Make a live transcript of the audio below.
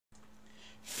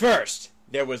First,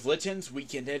 there was Litton's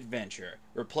Weekend Adventure,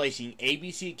 replacing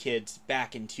ABC Kids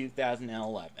back in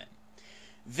 2011.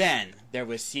 Then, there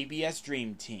was CBS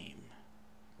Dream Team,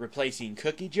 replacing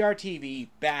Cookie Jar TV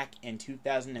back in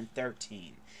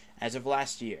 2013, as of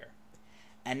last year.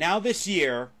 And now this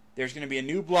year, there's going to be a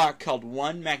new block called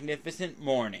One Magnificent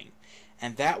Morning,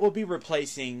 and that will be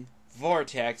replacing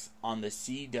Vortex on the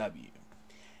CW.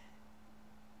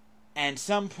 And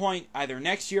some point, either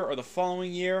next year or the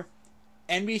following year,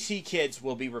 NBC Kids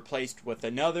will be replaced with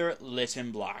another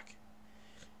Litton block.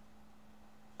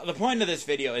 The point of this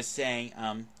video is saying,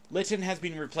 Litton has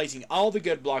been replacing all the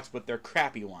good blocks with their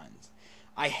crappy ones.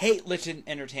 I hate Litton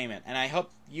Entertainment, and I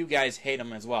hope you guys hate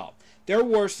them as well. They're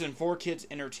worse than 4Kids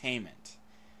Entertainment.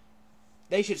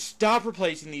 They should stop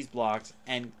replacing these blocks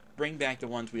and bring back the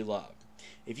ones we love.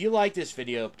 If you like this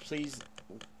video, please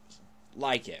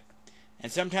like it.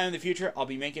 And sometime in the future, I'll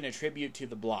be making a tribute to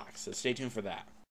the blocks, so stay tuned for that.